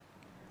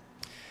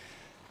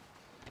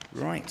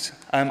Right.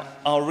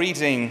 Our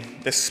reading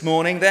this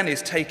morning then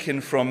is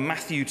taken from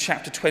Matthew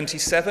chapter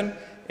 27.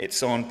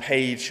 It's on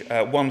page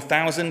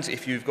 1000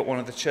 if you've got one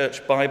of the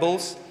church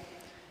Bibles.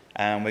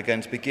 And we're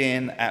going to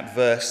begin at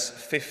verse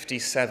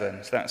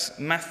 57. So that's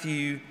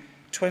Matthew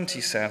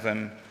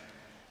 27,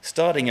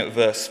 starting at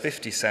verse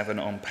 57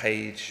 on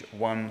page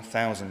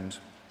 1000.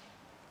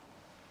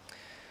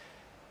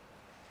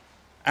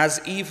 As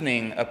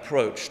evening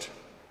approached,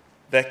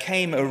 there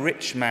came a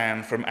rich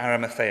man from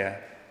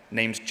Arimathea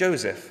named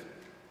Joseph,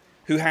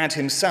 who had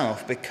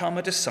himself become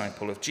a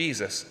disciple of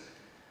Jesus.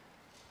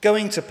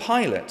 Going to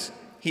Pilate,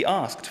 he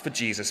asked for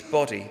Jesus'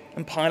 body,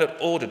 and Pilate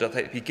ordered that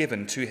it be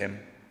given to him.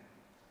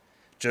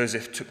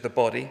 Joseph took the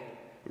body,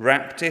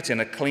 wrapped it in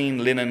a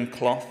clean linen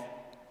cloth,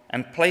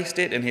 and placed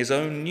it in his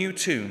own new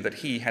tomb that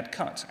he had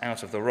cut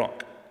out of the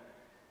rock.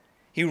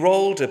 He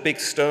rolled a big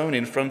stone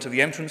in front of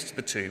the entrance to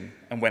the tomb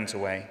and went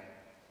away.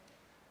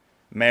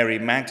 Mary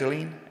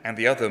Magdalene and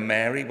the other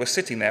Mary were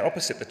sitting there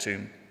opposite the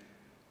tomb.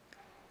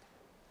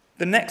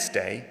 The next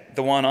day,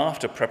 the one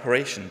after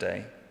Preparation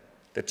Day,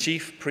 the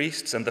chief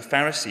priests and the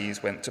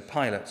Pharisees went to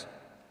Pilate.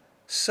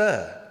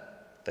 "Sir,"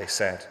 they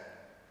said,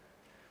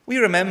 "we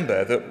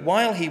remember that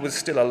while he was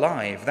still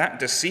alive, that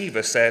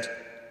deceiver said,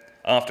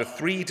 'After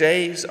 3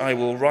 days I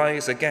will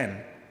rise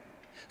again.'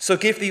 So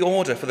give the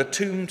order for the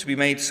tomb to be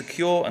made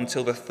secure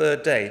until the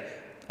 3rd day.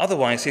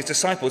 Otherwise his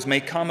disciples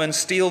may come and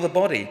steal the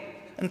body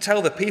and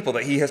tell the people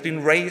that he has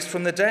been raised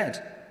from the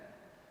dead.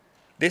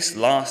 This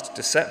last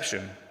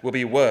deception will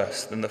be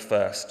worse than the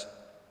first."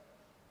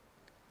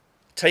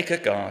 "Take a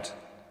guard,"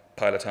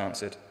 Pilate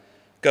answered.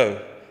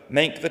 "Go,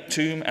 make the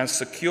tomb as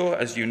secure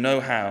as you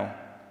know how."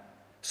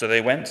 So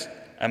they went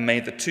and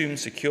made the tomb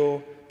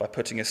secure by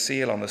putting a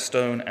seal on the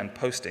stone and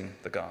posting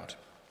the guard.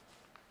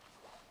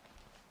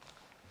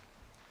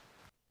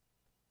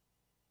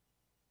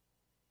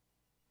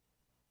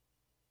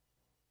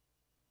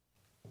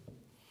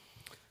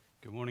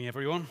 Good morning,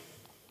 everyone.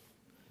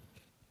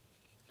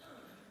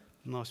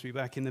 Nice to be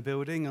back in the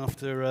building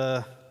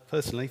after,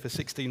 personally, for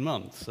 16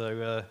 months.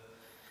 So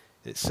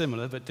it's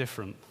similar but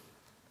different.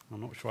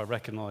 I'm not sure I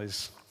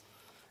recognise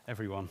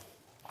everyone.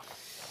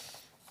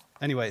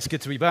 Anyway, it's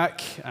good to be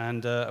back,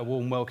 and a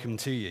warm welcome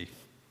to you.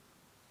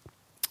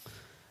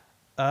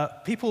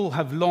 People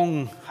have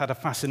long had a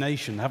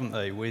fascination, haven't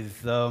they,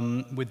 with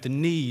the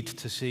need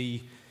to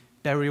see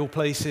burial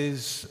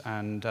places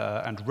and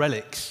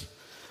relics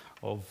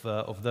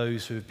of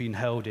those who have been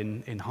held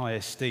in high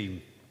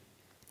esteem.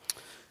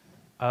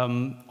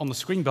 On the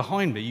screen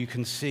behind me, you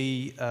can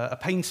see a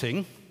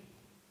painting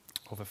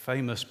of a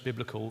famous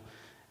biblical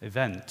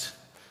event,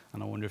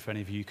 and I wonder if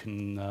any of you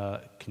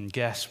can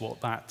guess what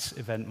that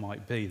event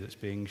might be that's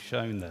being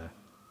shown there.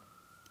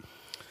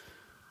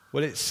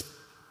 Well, it's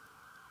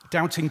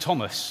Doubting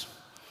Thomas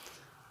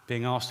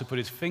being asked to put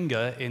his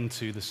finger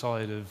into the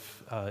side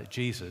of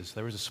Jesus.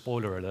 There is a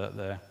spoiler alert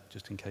there,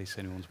 just in case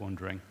anyone's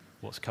wondering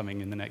what's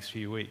coming in the next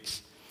few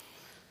weeks.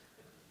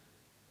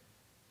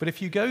 But if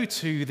you go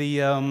to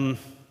the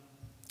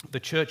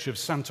Church of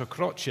Santa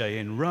Croce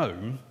in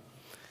Rome,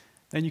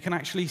 then you can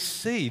actually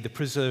see the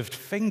preserved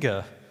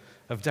finger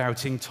of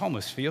Doubting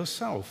Thomas for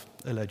yourself,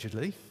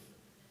 allegedly.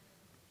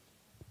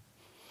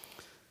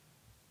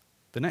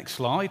 The next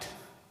slide.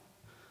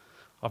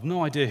 I've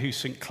no idea who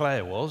St.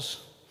 Clare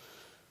was,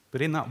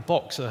 but in that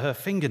box are her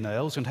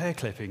fingernails and hair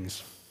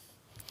clippings.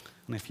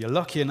 And if you're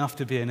lucky enough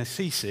to be in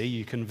Assisi,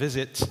 you can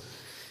visit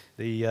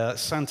the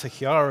Santa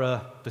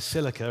Chiara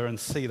Basilica and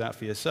see that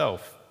for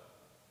yourself.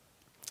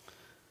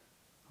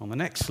 On the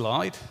next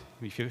slide,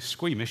 if you're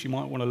squeamish, you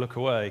might want to look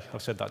away.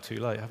 I've said that too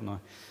late, haven't I?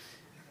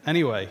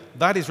 Anyway,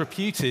 that is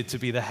reputed to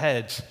be the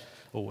head,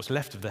 or what's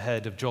left of the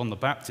head, of John the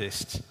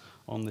Baptist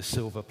on the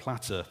silver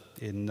platter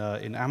in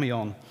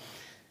Amiens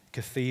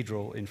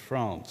Cathedral in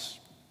France,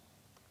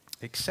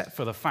 except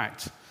for the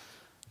fact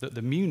that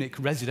the Munich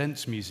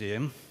Residence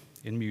Museum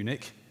in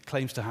Munich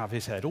claims to have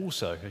his head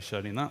also, as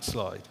shown in that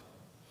slide,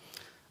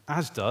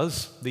 as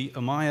does the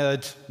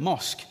Umayyad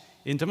Mosque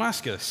in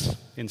Damascus,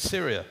 in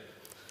Syria.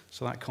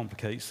 So that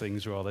complicates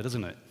things rather,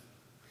 doesn't it?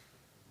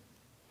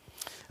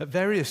 At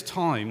various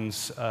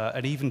times,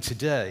 and even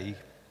today,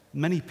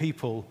 many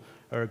people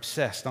are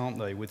obsessed, aren't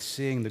they, with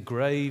seeing the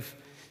grave,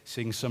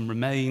 seeing some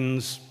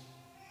remains,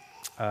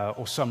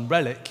 or some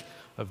relic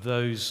of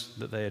those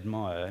that they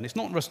admire. And it's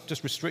not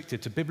just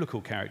restricted to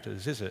biblical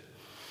characters, is it?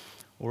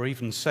 Or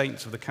even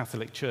saints of the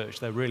Catholic Church.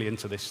 They're really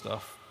into this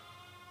stuff.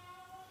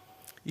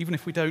 Even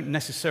if we don't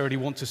necessarily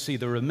want to see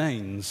the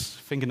remains,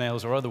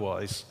 fingernails or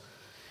otherwise,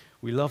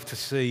 we love to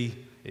see,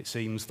 it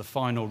seems, the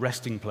final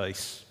resting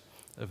place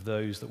of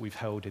those that we've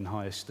held in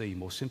high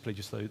esteem, or simply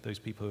just those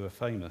people who are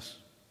famous.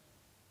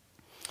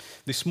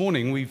 This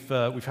morning we've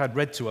had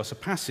read to us a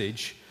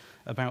passage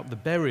about the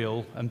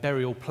burial and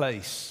burial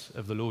place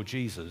of the Lord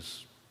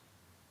Jesus.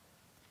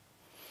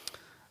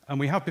 And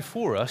we have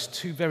before us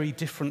two very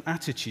different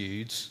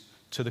attitudes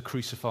to the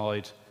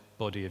crucified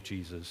body of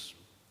Jesus.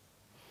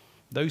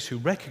 Those who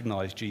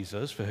recognized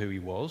Jesus for who he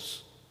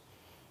was,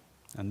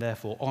 and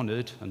therefore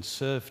honored and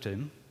served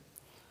him,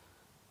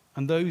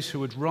 and those who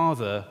would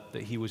rather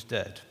that he was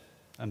dead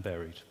and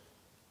buried.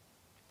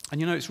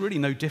 And it's really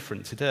no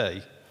different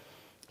today.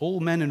 All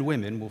men and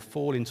women will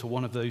fall into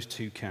one of those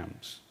two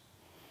camps.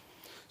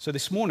 So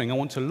this morning I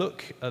want to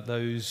look at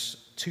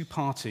those two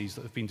parties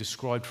that have been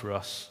described for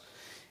us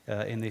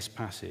in this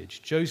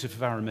passage: Joseph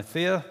of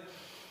Arimathea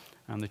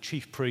and the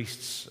chief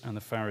priests and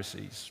the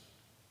Pharisees.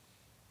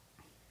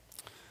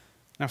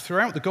 Now,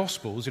 throughout the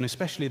Gospels, and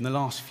especially in the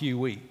last few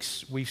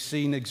weeks, we've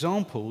seen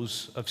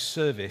examples of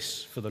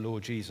service for the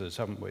Lord Jesus,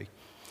 haven't we?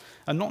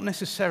 And not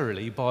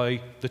necessarily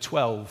by the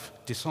 12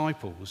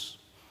 disciples,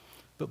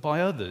 but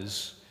by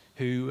others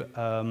who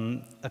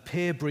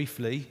appear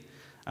briefly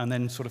and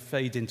then sort of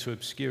fade into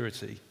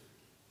obscurity.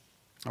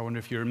 I wonder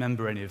if you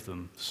remember any of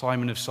them.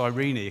 Simon of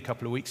Cyrene a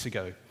couple of weeks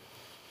ago,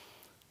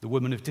 the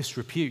woman of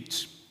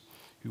disrepute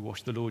who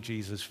washed the Lord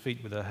Jesus'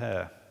 feet with her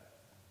hair.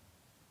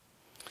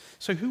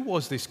 So who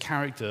was this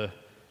character,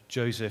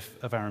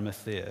 Joseph of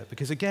Arimathea?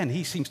 Because again,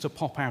 he seems to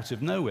pop out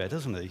of nowhere,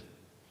 doesn't he?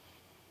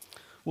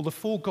 Well, the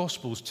four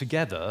Gospels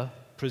together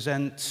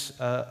present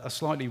a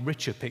slightly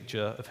richer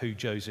picture of who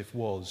Joseph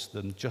was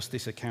than just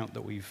this account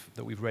that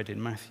we've read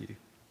in Matthew.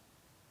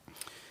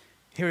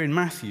 Here in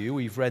Matthew,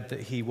 we've read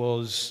that he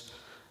was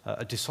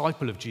a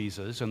disciple of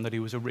Jesus and that he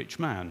was a rich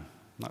man.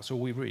 That's all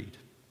we read.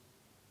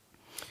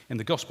 In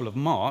the Gospel of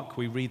Mark,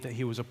 we read that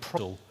he was a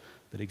prophet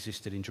that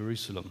existed in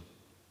Jerusalem.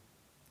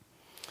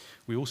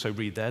 We also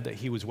read there that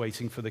he was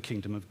waiting for the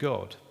kingdom of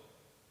God.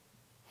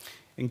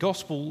 In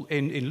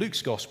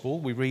Luke's Gospel,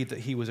 we read that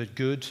he was a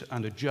good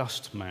and a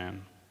just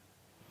man,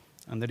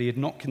 and that he had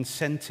not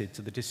consented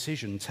to the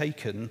decision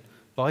taken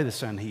by the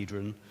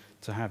Sanhedrin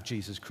to have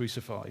Jesus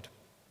crucified.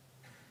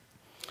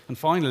 And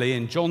finally,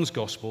 in John's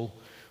Gospel,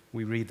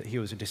 we read that he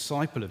was a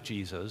disciple of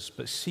Jesus,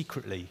 but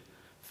secretly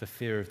for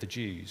fear of the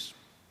Jews.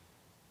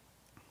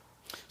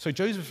 So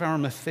Joseph of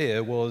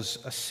Arimathea was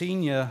a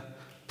senior,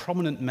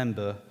 prominent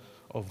member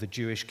of the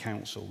Jewish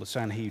council, the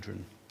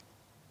Sanhedrin.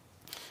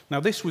 Now,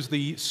 this was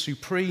the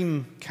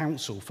supreme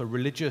council for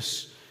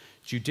religious,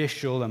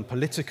 judicial, and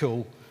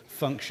political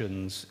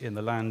functions in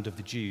the land of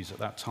the Jews at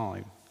that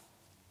time.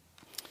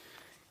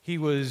 His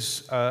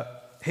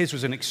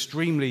was an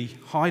extremely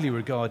highly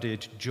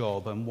regarded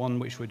job, and one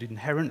which would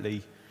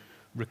inherently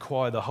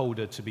require the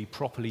holder to be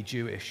properly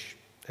Jewish,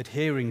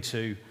 adhering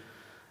to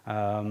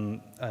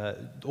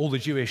all the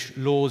Jewish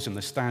laws and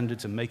the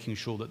standards and making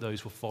sure that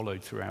those were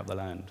followed throughout the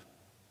land.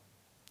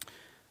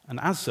 And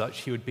as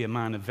such, he would be a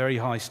man of very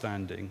high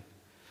standing,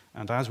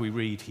 and as we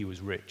read, he was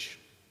rich.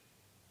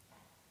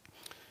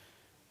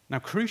 Now,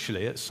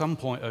 crucially, at some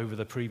point over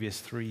the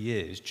previous 3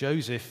 years,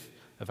 Joseph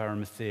of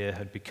Arimathea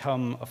had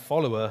become a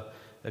follower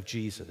of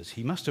Jesus.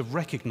 He must have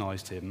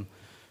recognized him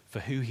for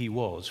who he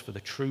was, for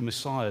the true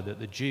Messiah that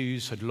the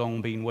Jews had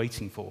long been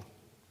waiting for.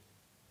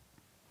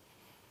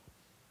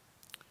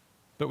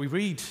 But we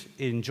read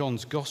in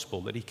John's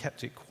Gospel that he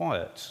kept it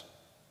quiet.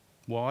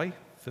 Why?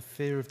 For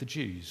fear of the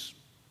Jews.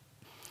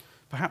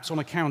 Perhaps on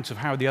account of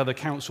how the other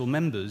council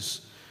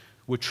members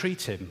would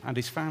treat him and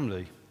his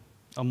family,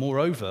 and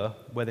moreover,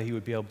 whether he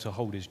would be able to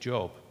hold his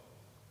job.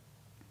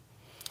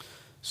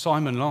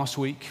 Simon last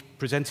week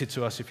presented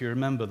to us, if you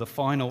remember, the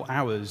final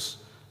hours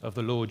of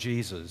the Lord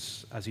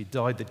Jesus as he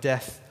died the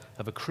death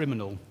of a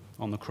criminal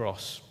on the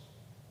cross.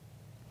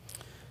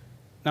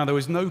 Now, there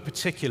was no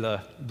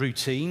particular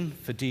routine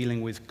for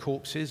dealing with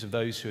corpses of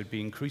those who had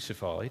been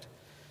crucified.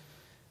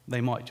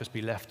 They might just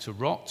be left to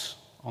rot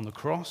on the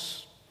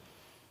cross,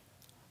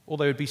 or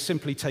they would be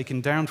simply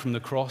taken down from the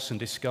cross and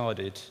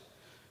discarded,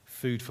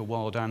 food for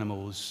wild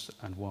animals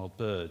and wild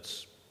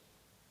birds.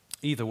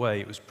 Either way,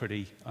 it was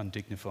pretty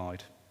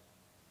undignified.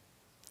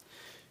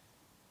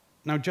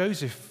 Now,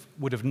 Joseph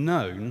would have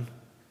known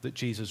that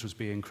Jesus was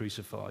being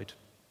crucified.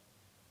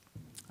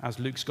 As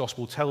Luke's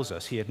Gospel tells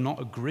us, he had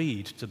not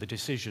agreed to the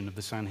decision of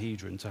the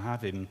Sanhedrin to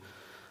have him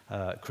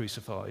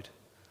crucified.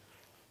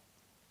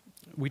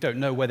 We don't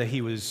know whether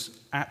he was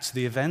at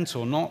the event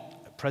or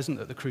not, present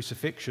at the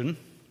crucifixion.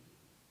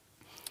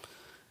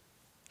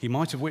 He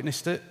might have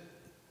witnessed it,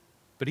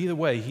 but either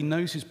way, he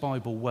knows his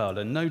Bible well,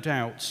 and no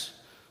doubt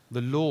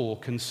the law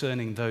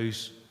concerning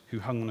those who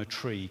hung on a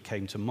tree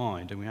came to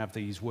mind, and we have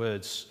these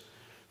words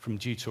from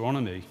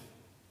Deuteronomy.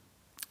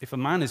 If a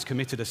man has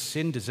committed a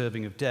sin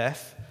deserving of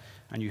death,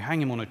 and you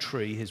hang him on a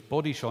tree, his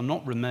body shall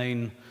not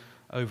remain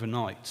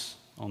overnight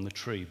on the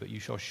tree, but you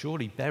shall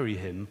surely bury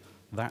him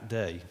that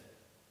day.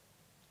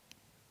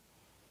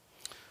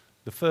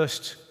 The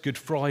first Good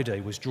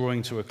Friday was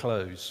drawing to a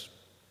close.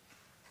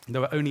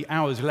 There were only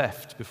hours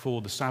left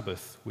before the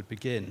Sabbath would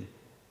begin,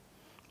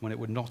 when it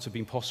would not have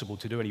been possible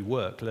to do any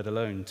work, let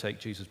alone take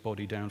Jesus'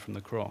 body down from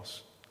the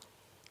cross.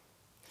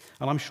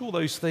 And I'm sure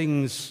those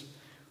things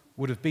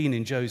would have been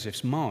in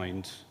Joseph's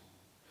mind,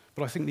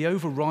 but I think the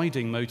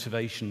overriding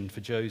motivation for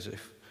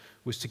Joseph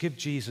was to give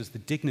Jesus the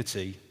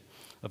dignity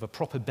of a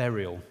proper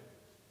burial,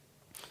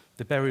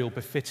 the burial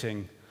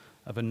befitting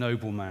of a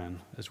noble man,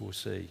 as we'll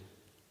see.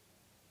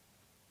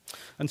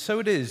 And so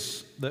it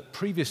is that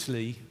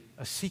previously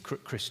a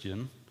secret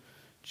Christian,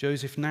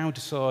 Joseph now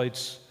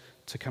decides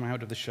to come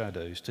out of the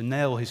shadows, to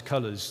nail his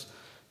colours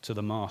to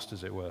the mast,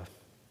 as it were.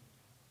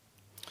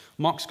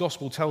 Mark's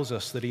gospel tells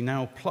us that he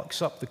now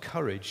plucks up the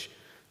courage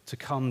to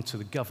come to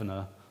the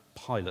governor,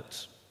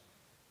 Pilate.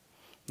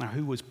 Now,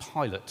 who was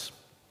Pilate?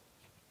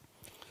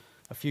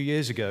 A few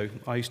years ago,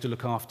 I used to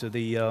look after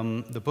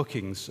the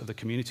bookings of the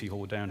community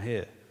hall down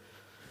here.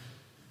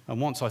 And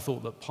once I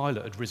thought that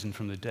Pilate had risen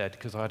from the dead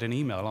because I had an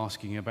email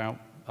asking about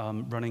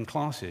running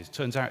classes.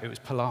 Turns out it was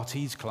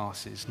Pilates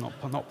classes, not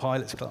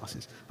Pilate's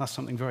classes. That's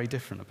something very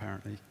different,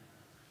 apparently.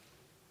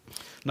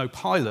 No,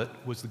 Pilate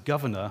was the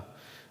governor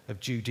of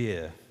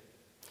Judea.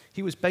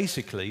 He was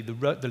basically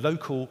the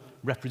local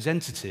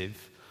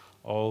representative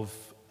of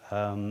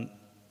the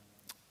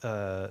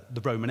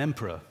Roman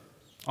emperor.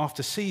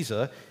 After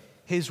Caesar,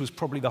 his was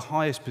probably the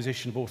highest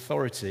position of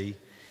authority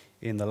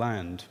in the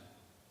land.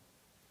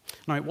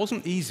 Now, it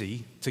wasn't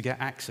easy to get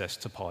access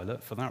to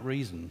Pilate for that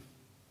reason.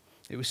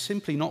 It was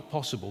simply not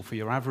possible for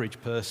your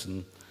average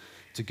person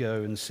to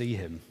go and see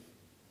him.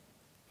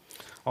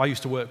 I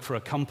used to work for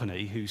a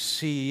company whose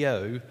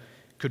CEO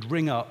could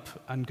ring up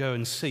and go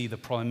and see the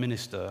Prime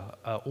Minister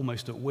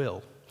almost at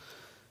will,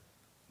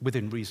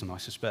 within reason, I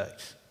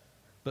suspect.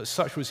 But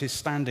such was his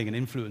standing and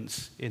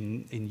influence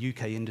in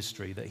UK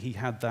industry that he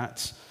had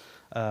that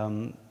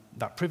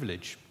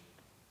privilege,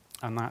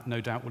 and that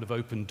no doubt would have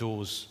opened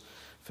doors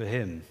for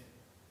him.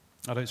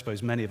 I don't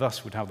suppose many of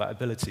us would have that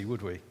ability,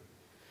 would we?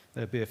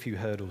 There'd be a few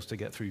hurdles to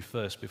get through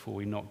first before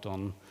we knocked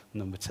on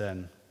number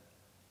 10.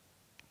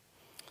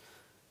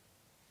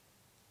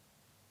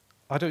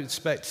 I don't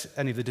expect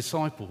any of the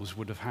disciples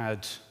would have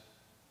had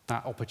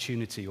that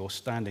opportunity or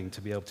standing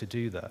to be able to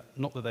do that.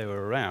 Not that they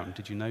were around,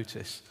 did you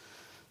notice?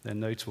 They're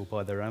notable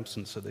by their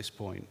absence at this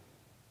point.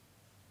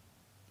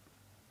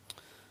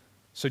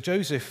 So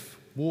Joseph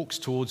walks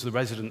towards the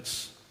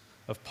residence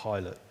of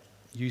Pilate,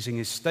 using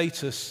his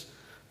status,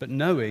 but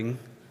knowing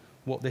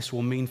what this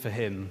will mean for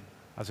him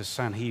as a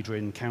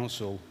Sanhedrin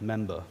council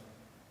member.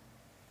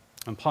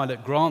 And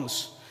Pilate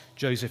grants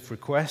Joseph's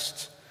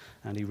request,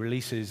 and he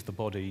releases the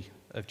body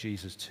of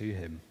Jesus to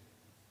him.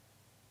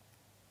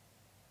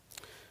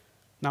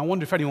 Now, I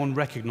wonder if anyone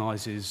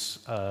recognizes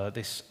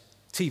this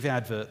TV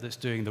advert that's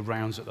doing the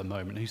rounds at the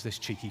moment. Who's this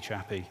cheeky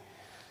chappie?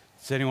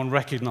 Does anyone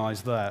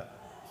recognize that?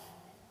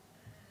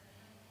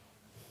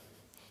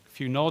 A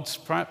few nods,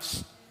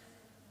 perhaps?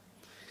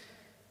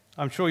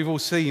 I'm sure you've all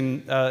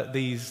seen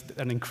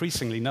an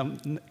increasing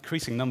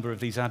number of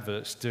these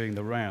adverts doing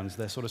the rounds.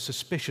 They're sort of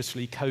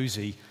suspiciously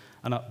cozy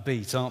and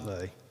upbeat, aren't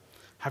they?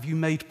 Have you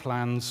made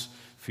plans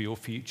for your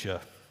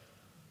future?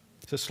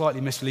 It's a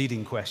slightly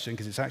misleading question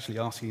because it's actually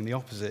asking the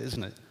opposite,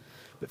 isn't it?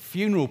 But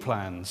funeral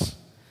plans,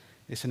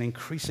 it's an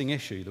increasing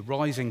issue. The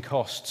rising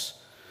costs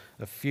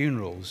of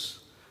funerals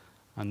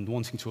and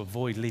wanting to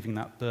avoid leaving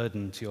that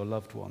burden to your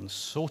loved ones.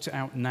 Sort it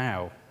out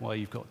now while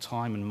you've got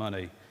time and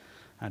money,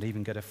 and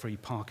even get a free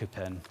Parker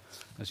pen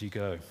as you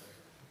go.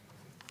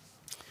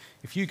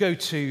 If you go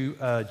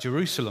to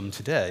Jerusalem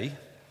today,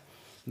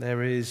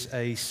 there is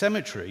a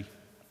cemetery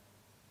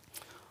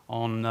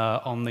on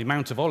the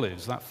Mount of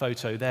Olives. That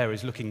photo there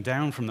is looking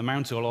down from the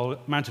Mount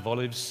of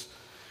Olives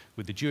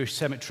with the Jewish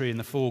cemetery in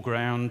the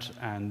foreground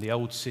and the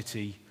old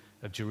city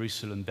of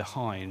Jerusalem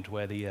behind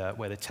where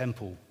the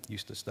temple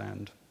used to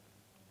stand.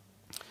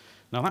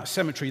 Now that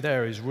cemetery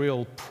there is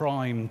real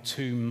prime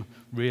tomb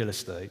real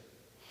estate.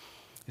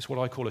 It's what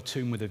I call a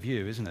tomb with a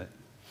view, isn't it?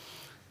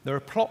 There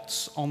are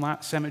plots on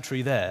that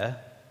cemetery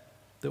there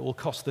that will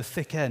cost the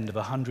thick end of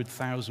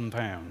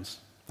 £100,000.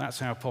 That's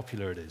how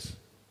popular it is.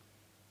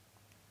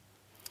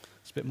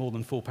 It's a bit more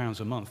than £4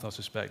 a month, I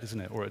suspect, isn't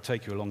it? Or it'll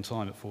take you a long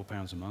time at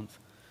 £4 a month.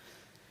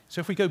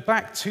 So if we go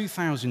back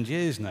 2,000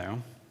 years now,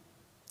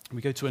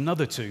 we go to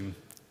another tomb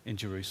in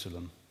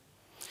Jerusalem.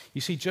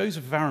 You see,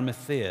 Joseph of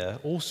Arimathea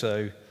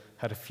also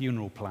had a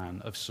funeral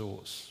plan of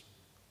sorts.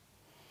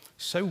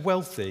 So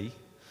wealthy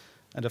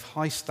and of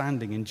high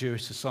standing in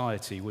Jewish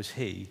society was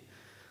he,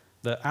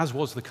 that as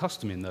was the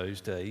custom in those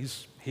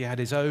days, he had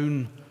his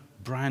own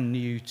brand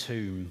new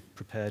tomb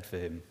prepared for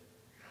him.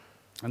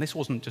 And this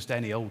wasn't just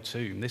any old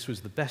tomb. This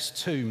was the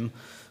best tomb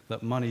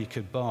that money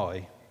could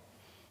buy.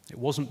 It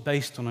wasn't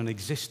based on an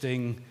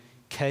existing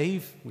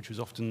cave, which was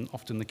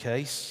often the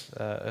case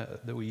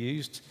that we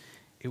used.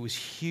 It was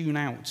hewn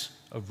out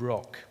of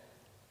rock.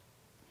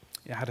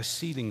 It had a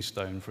sealing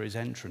stone for his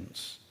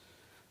entrance.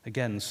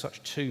 Again,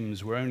 such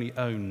tombs were only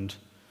owned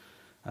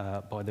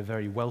by the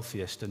very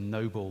wealthiest and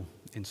noble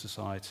in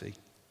society.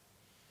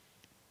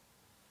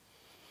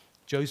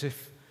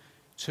 Joseph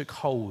took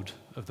hold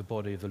of the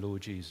body of the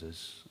Lord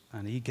Jesus,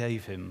 and he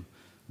gave him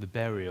the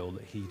burial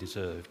that he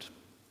deserved,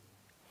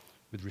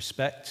 with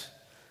respect,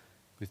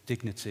 with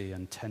dignity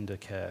and tender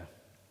care.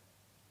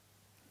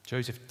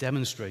 Joseph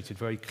demonstrated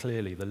very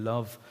clearly the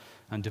love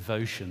and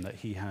devotion that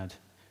he had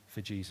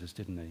for Jesus,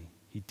 didn't he?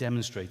 He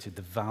demonstrated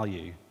the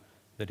value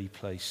that he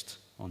placed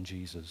on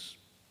Jesus.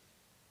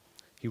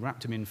 He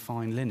wrapped him in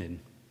fine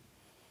linen.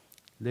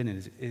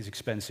 Linen is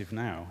expensive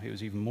now. It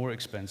was even more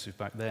expensive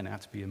back then. It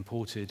had to be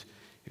imported.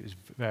 It was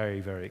very,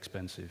 very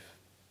expensive.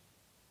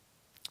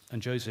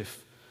 And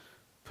Joseph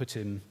put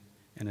him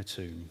in a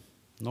tomb.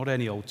 Not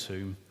any old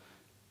tomb,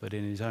 but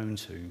in his own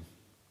tomb.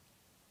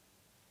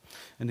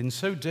 And in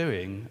so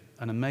doing,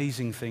 an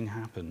amazing thing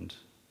happened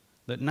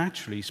that,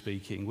 naturally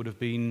speaking, would have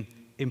been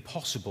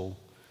impossible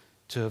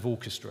to have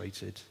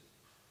orchestrated.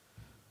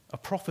 A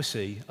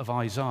prophecy of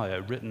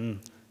Isaiah written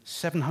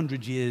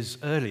 700 years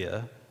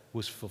earlier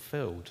was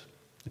fulfilled.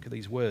 Look at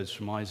these words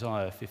from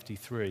Isaiah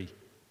 53.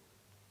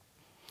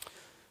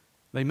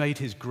 They made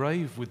his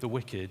grave with the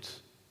wicked,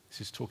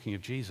 this is talking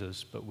of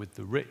Jesus, but with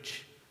the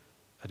rich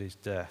at his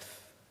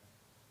death.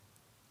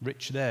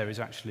 Rich there is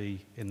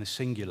actually in the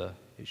singular.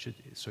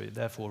 So it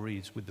therefore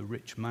reads, with the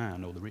rich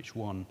man or the rich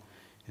one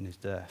in his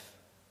death.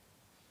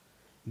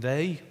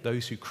 They,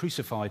 those who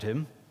crucified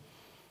him,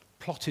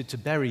 plotted to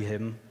bury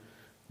him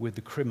with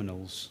the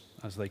criminals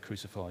as they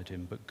crucified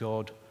him, but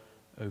God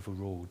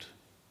overruled.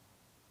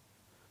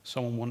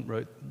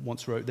 Someone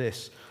once wrote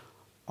this: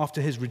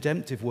 after his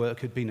redemptive work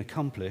had been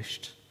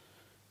accomplished,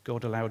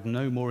 God allowed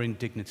no more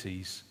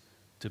indignities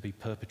to be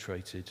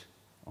perpetrated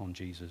on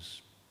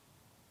Jesus.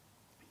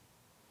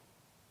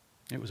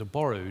 It was a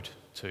borrowed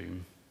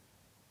tomb.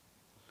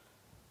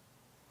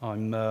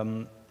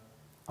 I'm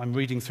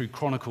reading through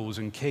Chronicles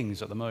and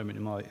Kings at the moment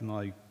in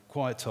my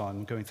quiet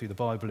time, going through the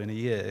Bible in a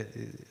year,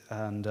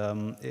 and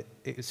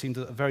it seemed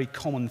that a very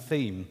common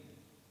theme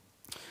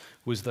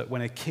was that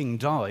when a king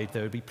died,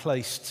 they would be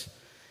placed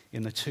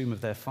in the tomb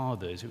of their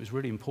fathers. It was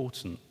really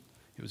important.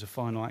 It was a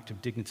final act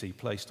of dignity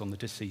placed on the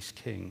deceased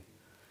king.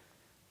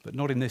 But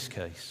not in this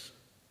case.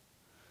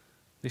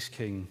 This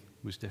king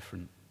was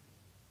different.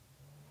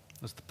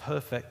 As the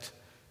perfect,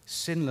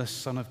 sinless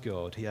Son of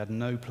God, he had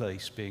no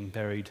place being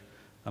buried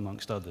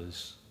amongst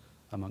others,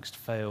 amongst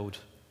failed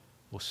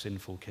or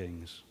sinful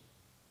kings.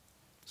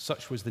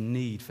 Such was the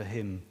need for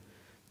him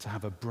to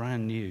have a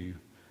brand new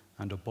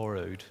and a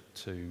borrowed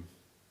tomb.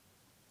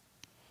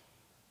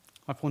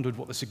 I've wondered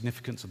what the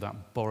significance of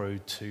that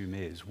borrowed tomb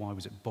is. Why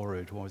was it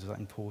borrowed? Why was that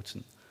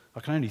important? I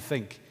can only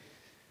think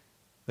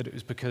that it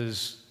was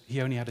because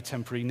he only had a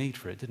temporary need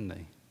for it, didn't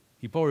he?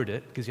 He borrowed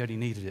it because he only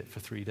needed it for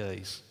 3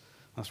 days.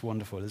 That's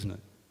wonderful, isn't it?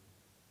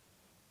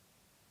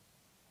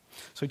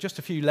 So just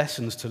a few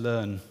lessons to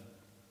learn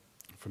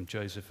from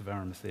Joseph of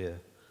Arimathea.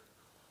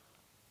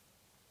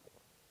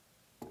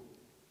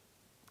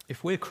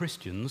 If we're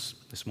Christians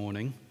this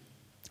morning,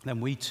 then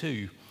we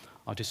too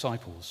are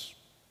disciples,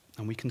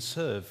 and we can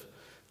serve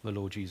the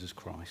Lord Jesus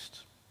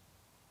Christ.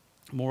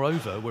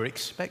 Moreover, we're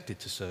expected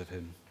to serve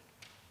him.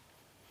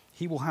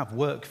 He will have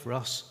work for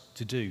us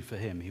to do for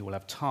him. He will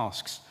have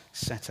tasks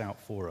set out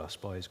for us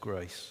by his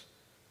grace.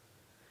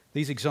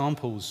 These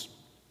examples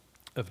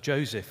of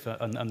Joseph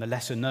and the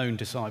lesser-known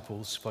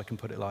disciples, if I can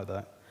put it like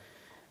that,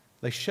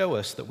 they show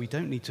us that we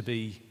don't need to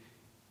be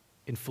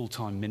in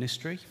full-time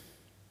ministry.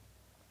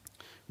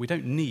 We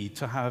don't need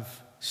to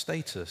have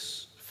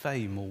status,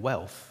 fame, or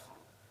wealth,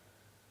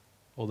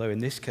 although in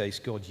this case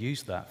God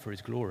used that for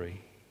his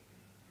glory.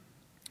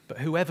 But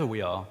whoever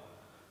we are,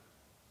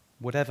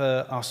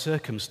 whatever our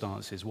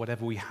circumstances,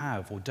 whatever we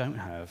have or don't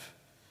have,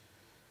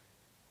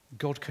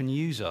 God can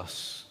use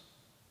us.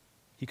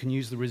 He can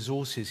use the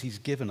resources he's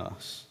given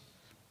us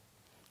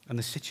and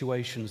the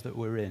situations that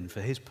we're in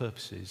for his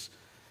purposes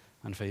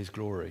and for his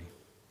glory.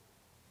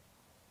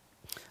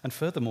 And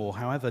furthermore,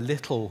 however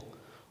little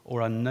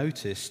or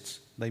unnoticed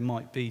they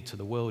might be to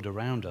the world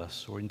around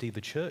us, or indeed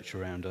the church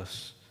around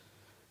us,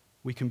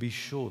 we can be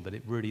sure that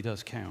it really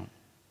does count.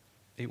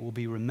 It will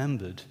be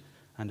remembered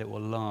and it will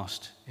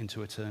last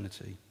into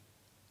eternity.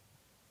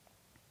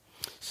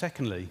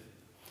 Secondly,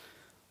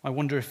 I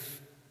wonder if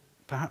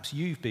perhaps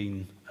you've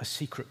been a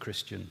secret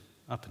Christian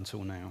up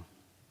until now.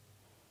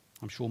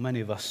 I'm sure many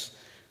of us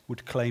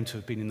would claim to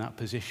have been in that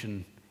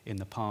position in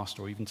the past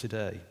or even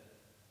today.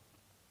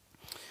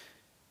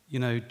 You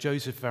know,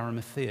 Joseph of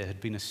Arimathea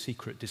had been a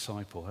secret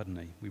disciple, hadn't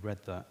he? We read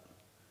that.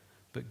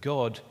 But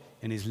God,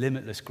 in his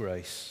limitless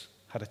grace,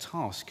 had a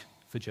task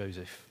for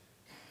Joseph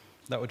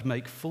that would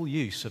make full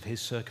use of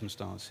his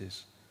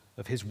circumstances,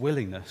 of his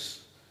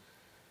willingness,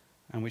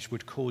 and which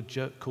would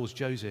cause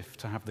Joseph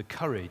to have the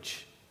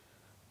courage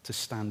to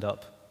stand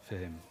up for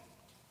him.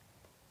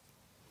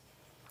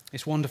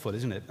 It's wonderful,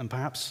 isn't it? And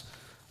perhaps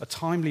a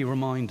timely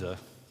reminder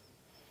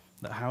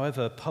that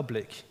however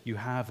public you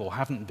have or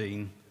haven't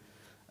been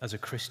as a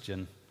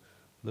Christian,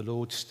 the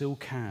Lord still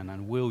can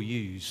and will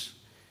use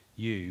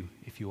you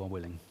if you are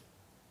willing.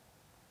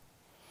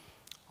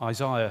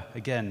 Isaiah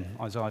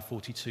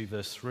 42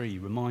 verse 3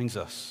 reminds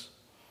us,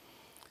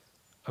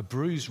 a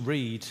bruised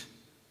reed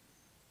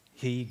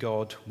he,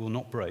 God, will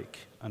not break,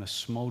 and a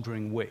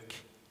smouldering wick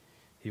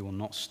he will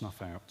not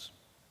snuff out.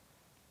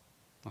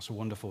 That's a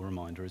wonderful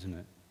reminder, isn't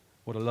it?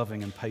 What a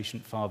loving and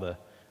patient Father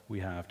we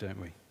have, don't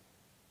we?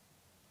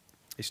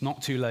 It's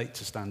not too late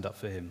to stand up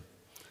for him,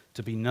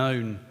 to be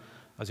known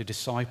as a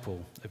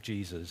disciple of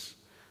Jesus,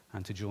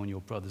 and to join your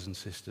brothers and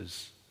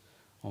sisters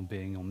on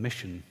being on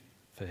mission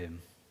for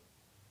him.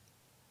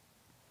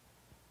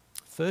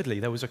 Thirdly,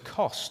 there was a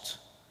cost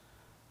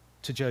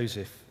to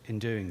Joseph in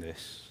doing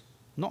this.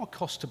 Not a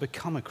cost to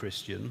become a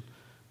Christian,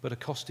 but a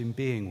cost in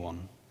being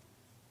one.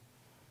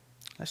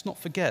 Let's not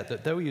forget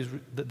that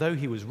though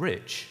he was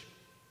rich,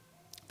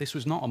 This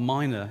was not a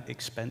minor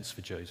expense for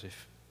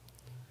Joseph.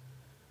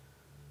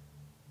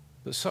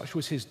 But such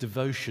was his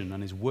devotion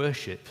and his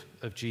worship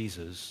of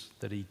Jesus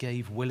that he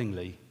gave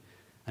willingly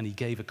and he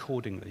gave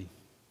accordingly.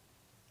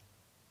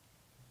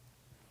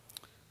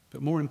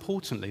 But more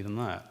importantly than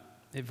that,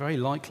 it very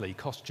likely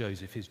cost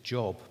Joseph his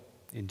job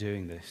in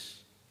doing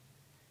this.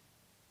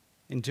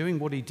 In doing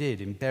what he did,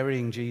 in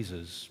burying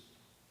Jesus,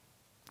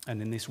 and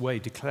in this way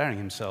declaring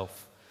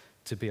himself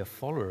to be a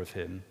follower of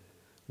him,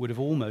 would have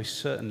almost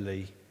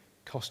certainly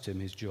cost him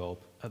his job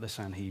at the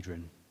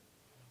Sanhedrin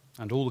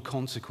and all the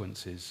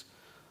consequences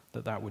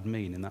that would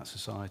mean in that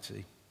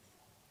society.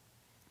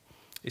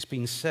 It's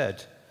been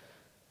said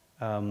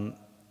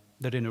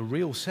that in a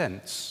real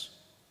sense,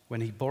 when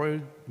he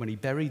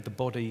buried the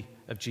body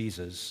of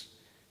Jesus,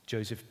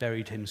 Joseph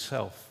buried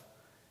himself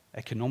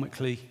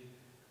economically,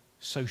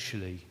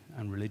 socially,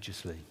 and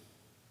religiously.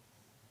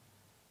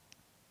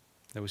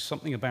 There was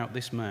something about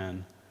this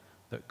man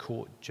that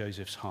caught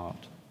Joseph's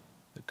heart,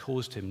 that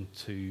caused him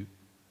to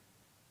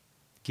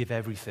give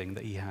everything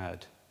that he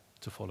had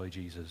to follow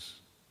Jesus.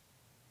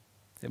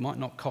 It might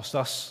not cost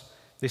us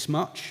this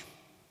much,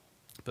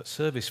 but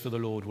service for the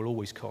Lord will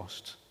always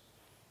cost.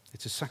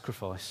 It's a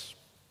sacrifice.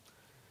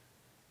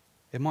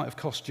 It might have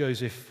cost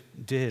Joseph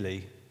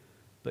dearly,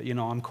 but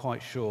I'm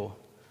quite sure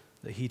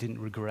that he didn't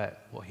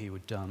regret what he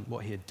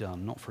had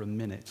done, not for a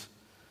minute,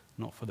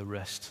 not for the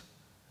rest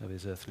of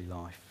his earthly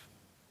life.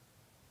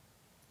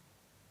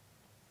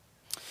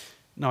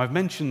 Now, I've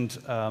mentioned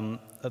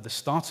at the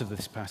start of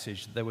this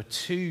passage there were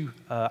two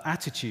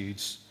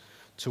attitudes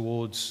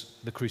towards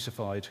the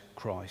crucified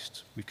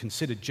Christ. We've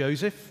considered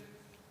Joseph,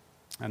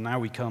 and now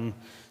we come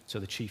to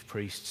the chief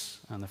priests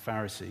and the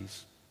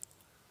Pharisees.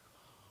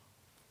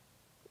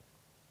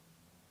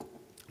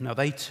 Now,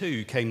 they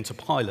too came to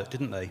Pilate,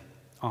 didn't they,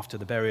 after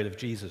the burial of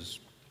Jesus?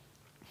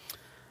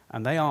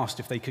 And they asked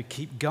if they could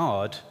keep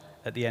guard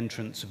at the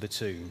entrance of the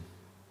tomb.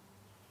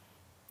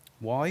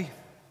 Why?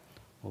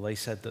 Well, they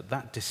said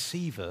that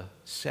deceiver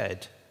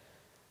said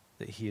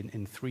that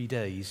in 3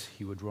 days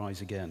he would rise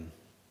again.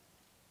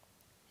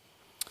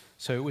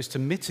 So it was to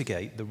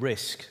mitigate the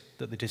risk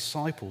that the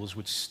disciples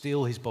would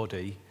steal his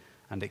body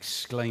and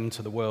exclaim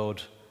to the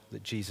world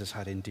that Jesus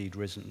had indeed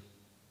risen.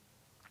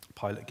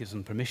 Pilate gives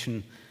them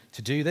permission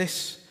to do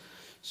this,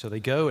 so they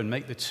go and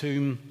make the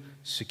tomb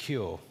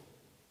secure.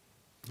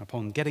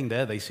 Upon getting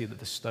there, they see that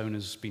the stone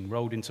has been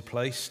rolled into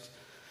place,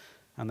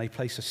 and they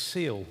place a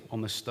seal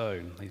on the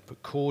stone. They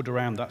put cord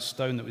around that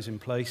stone that was in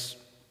place,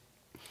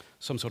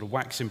 some sort of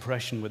wax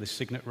impression with a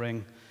signet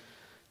ring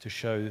to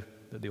show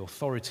that the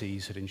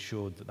authorities had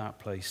ensured that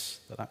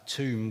that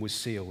tomb was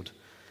sealed,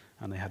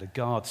 and they had a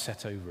guard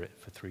set over it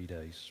for 3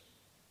 days.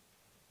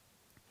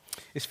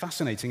 It's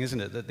fascinating,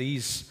 isn't it, that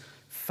these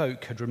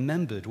folk had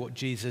remembered what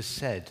Jesus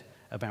said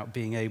about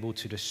being able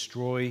to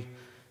destroy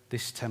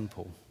this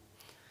temple.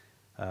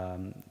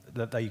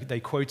 That they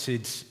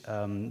quoted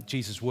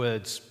Jesus'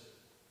 words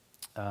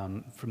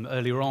from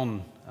earlier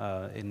on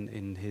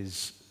in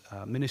his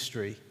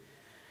ministry.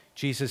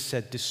 Jesus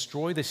said,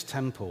 "Destroy this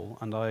temple,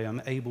 and I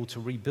am able to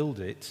rebuild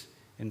it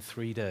in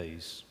 3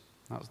 days."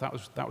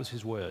 That was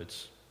his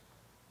words.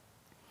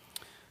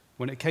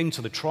 When it came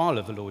to the trial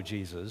of the Lord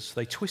Jesus,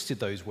 they twisted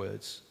those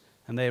words,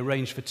 and they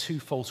arranged for 2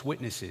 false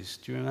witnesses,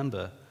 do you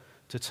remember,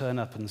 to turn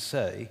up and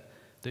say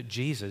that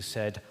Jesus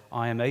said,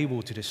 "I am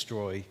able to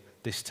destroy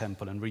this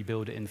temple and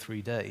rebuild it in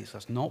 3 days."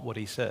 That's not what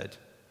he said,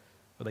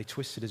 but they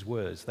twisted his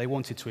words. They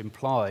wanted to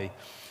imply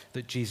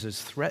that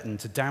Jesus threatened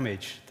to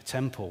damage the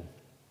temple,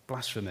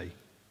 blasphemy,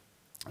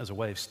 as a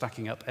way of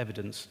stacking up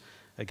evidence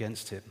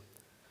against him.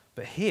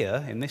 But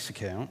here, in this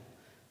account,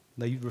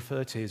 they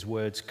refer to his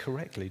words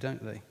correctly,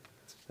 don't they?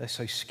 They're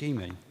so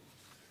scheming.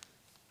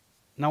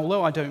 Now,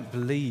 although I don't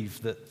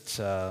believe that,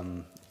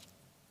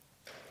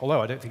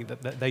 although I don't think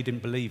that they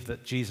didn't believe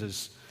that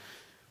Jesus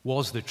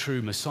was the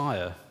true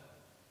Messiah,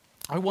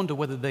 I wonder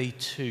whether they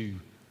too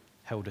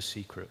held a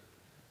secret.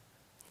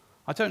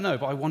 I don't know,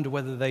 but I wonder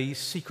whether they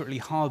secretly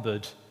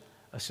harbored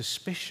a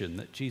suspicion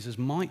that Jesus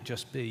might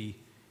just be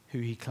who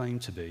he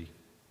claimed to be.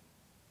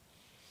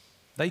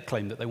 They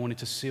claimed that they wanted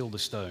to seal the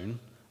stone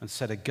and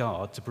set a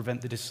guard to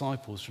prevent the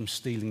disciples from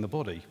stealing the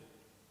body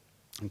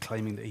and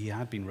claiming that he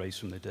had been raised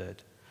from the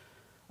dead.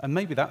 And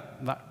maybe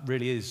that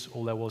really is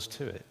all there was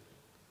to it.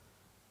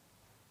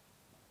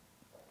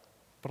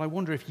 But I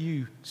wonder if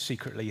you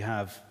secretly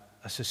have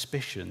a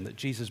suspicion that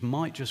Jesus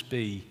might just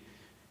be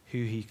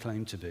who he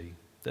claimed to be,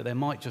 that there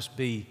might just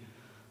be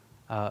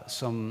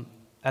some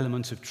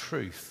element of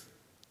truth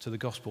to the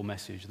gospel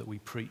message that we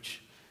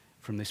preach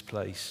from this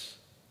place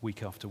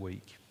week after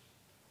week.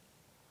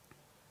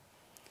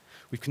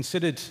 We've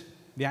considered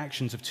the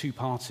actions of 2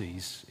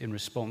 parties in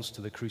response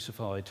to the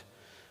crucified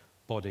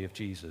body of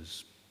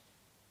Jesus,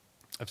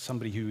 of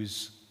somebody who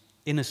is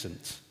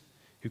innocent,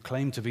 who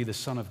claimed to be the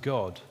Son of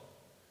God,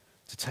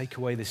 to take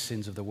away the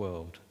sins of the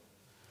world.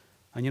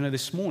 And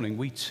this morning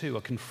we too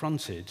are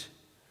confronted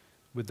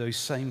with those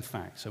same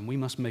facts, and we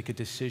must make a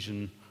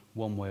decision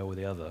one way or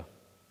the other.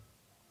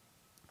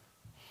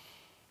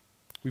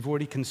 We've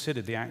already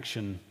considered the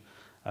action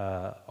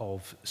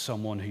of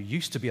someone who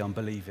used to be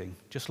unbelieving,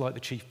 just like the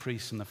chief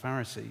priests and the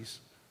Pharisees,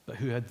 but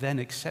who had then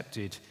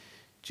accepted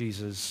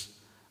Jesus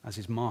as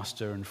his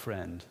master and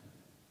friend.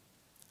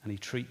 And he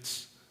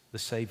treats the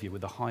Savior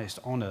with the highest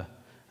honor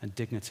and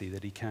dignity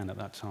that he can at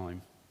that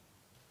time.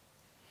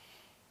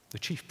 The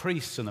chief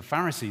priests and the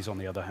Pharisees, on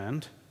the other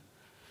hand,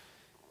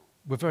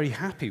 were very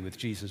happy with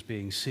Jesus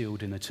being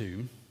sealed in a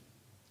tomb,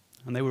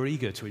 and they were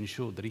eager to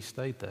ensure that he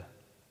stayed there.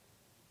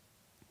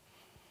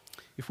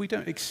 If we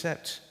don't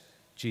accept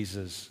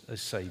Jesus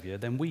as Savior,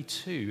 then we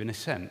too, in a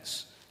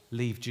sense,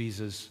 leave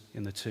Jesus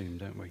in the tomb,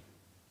 don't we?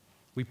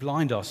 We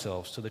blind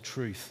ourselves to the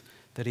truth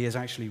that he has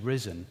actually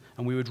risen,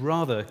 and we would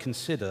rather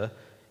consider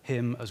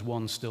him as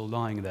one still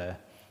lying there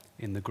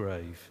in the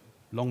grave,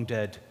 long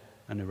dead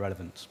and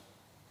irrelevant.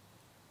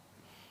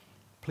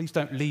 Please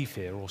don't leave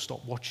here or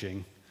stop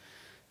watching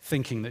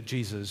thinking that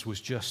Jesus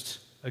was just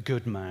a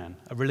good man,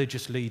 a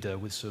religious leader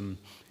with some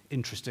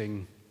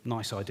interesting,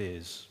 nice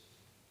ideas.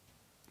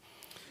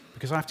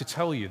 Because I have to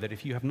tell you that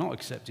if you have not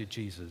accepted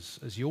Jesus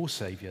as your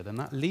Savior, then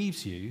that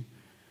leaves you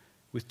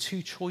with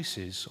two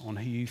choices on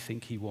who you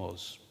think he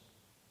was.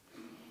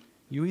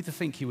 You either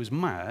think he was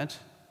mad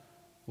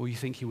or you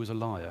think he was a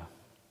liar.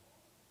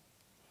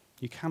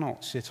 You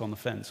cannot sit on the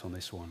fence on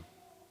this one.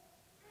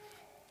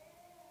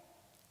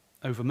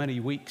 Over many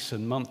weeks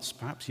and months,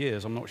 perhaps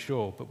years, I'm not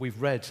sure, but we've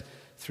read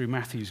through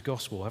Matthew's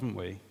gospel, haven't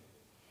we?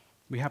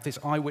 We have this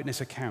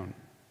eyewitness account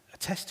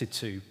attested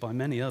to by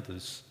many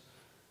others.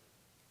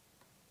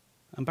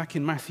 And back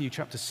in Matthew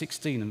chapter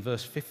 16 and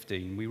verse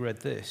 15, we read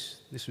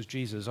this. This was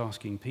Jesus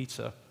asking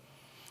Peter.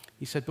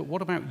 He said, "But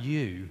what about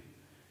you?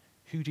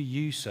 Who do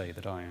you say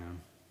that I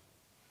am?"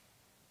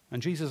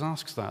 And Jesus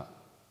asks that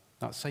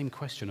same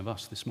question of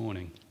us this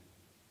morning.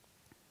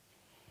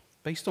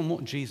 Based on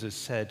what Jesus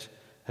said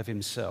of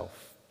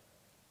himself,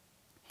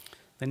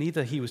 then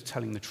either he was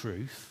telling the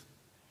truth,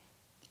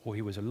 or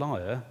he was a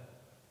liar,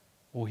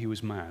 or he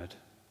was mad.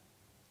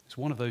 It's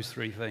one of those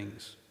three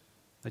things.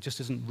 There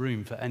just isn't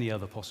room for any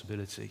other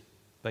possibility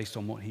based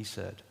on what he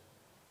said.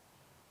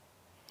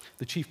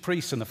 The chief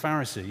priests and the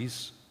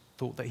Pharisees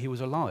thought that he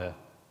was a liar.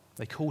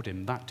 They called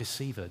him that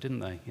deceiver, didn't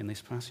they, in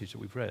this passage that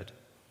we've read?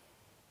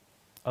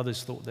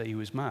 Others thought that he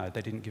was mad.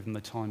 They didn't give him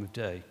the time of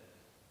day.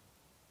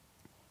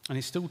 And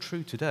it's still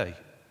true today.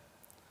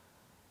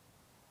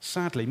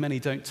 Sadly, many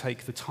don't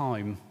take the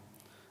time,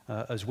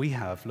 as we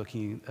have,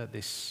 looking at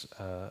this,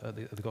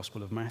 at the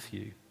Gospel of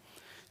Matthew,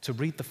 to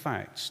read the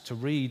facts, to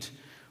read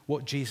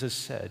what Jesus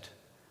said,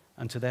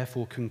 and to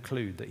therefore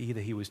conclude that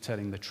either he was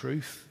telling the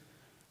truth,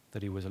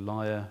 that he was a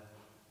liar,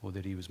 or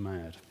that he was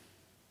mad.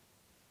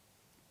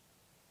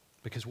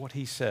 Because what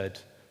he said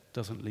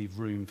doesn't leave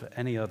room for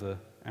any other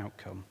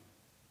outcome.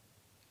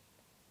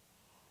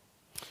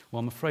 Well,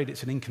 I'm afraid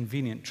it's an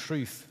inconvenient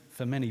truth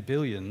for many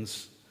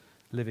billions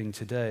living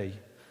today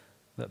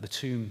that the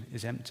tomb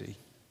is empty.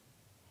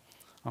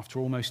 After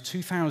almost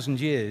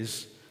 2,000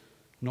 years,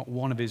 not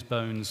one of his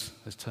bones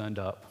has turned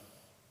up.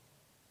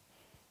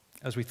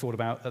 As we thought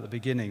about at the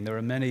beginning, there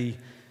are many,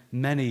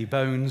 many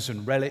bones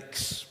and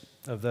relics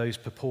of those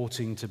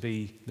purporting to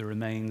be the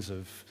remains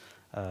of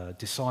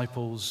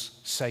disciples,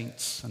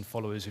 saints, and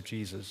followers of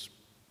Jesus.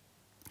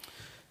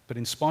 But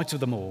in spite of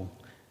them all,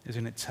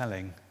 isn't it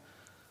telling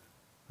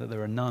that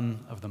there are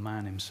none of the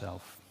man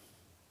himself?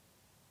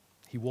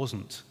 He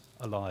wasn't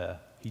a liar.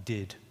 He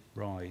did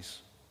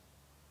rise.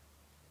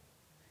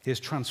 He has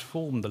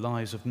transformed the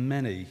lives of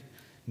many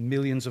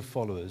millions of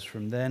followers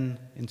from then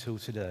until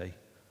today,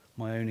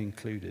 my own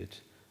included,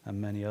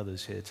 and many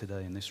others here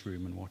today in this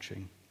room and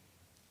watching.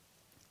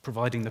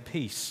 Providing the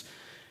peace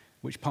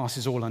which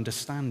passes all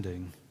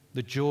understanding,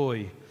 the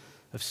joy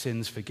of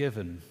sins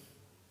forgiven,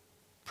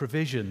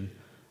 provision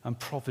and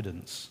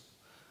providence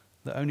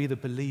that only the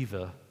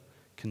believer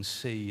can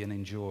see and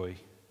enjoy,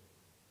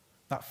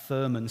 that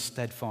firm and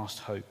steadfast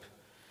hope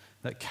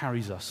that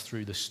carries us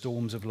through the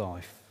storms of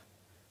life,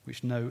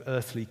 which no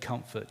earthly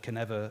comfort can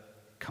ever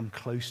come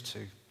close to.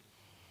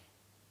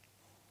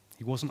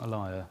 He wasn't a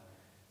liar.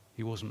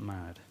 He wasn't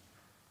mad.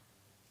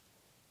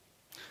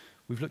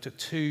 We've looked at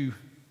two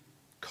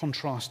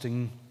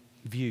contrasting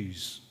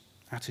views,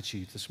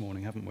 attitudes this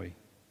morning, haven't we?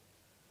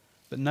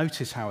 But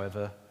notice,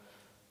 however,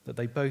 that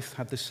they both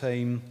had the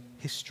same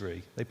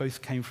history. They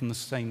both came from the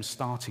same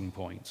starting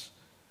point.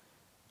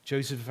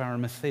 Joseph of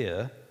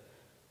Arimathea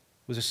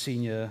was a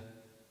senior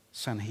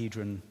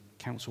Sanhedrin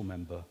council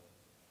member.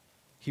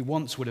 He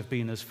once would have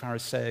been as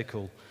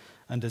Pharisaical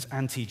and as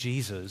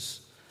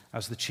anti-Jesus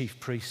as the chief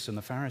priests and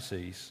the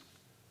Pharisees.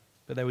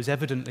 But there was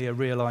evidently a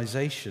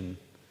realization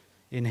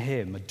in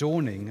him, a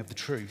dawning of the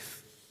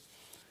truth,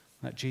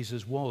 that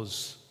Jesus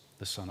was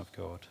the Son of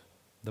God,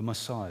 the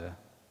Messiah.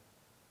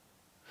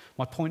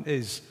 My point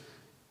is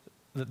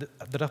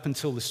that up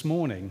until this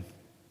morning,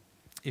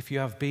 if you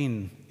have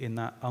been in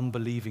that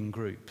unbelieving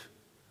group,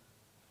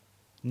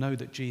 know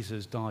that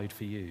Jesus died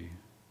for you.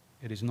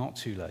 It is not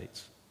too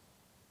late.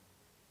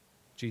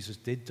 Jesus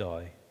did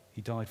die.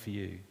 He died for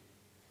you.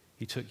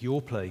 He took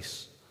your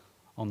place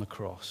on the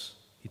cross.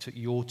 He took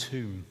your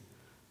tomb,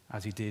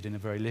 as he did in a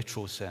very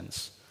litoral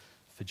sense,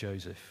 for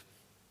Joseph.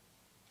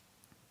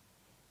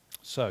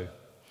 So,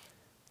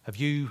 have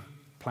you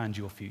planned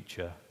your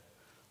future?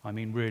 I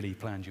mean, really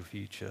planned your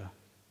future?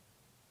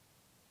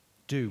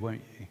 Do,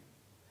 won't you?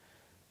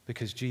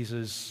 Because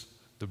Jesus,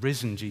 the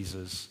risen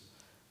Jesus,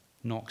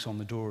 knocks on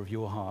the door of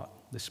your heart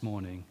this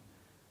morning,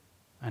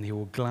 and he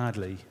will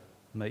gladly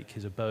make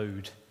his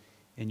abode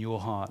in your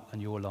heart and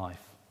your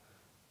life,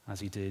 as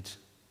he did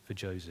for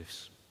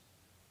Joseph's.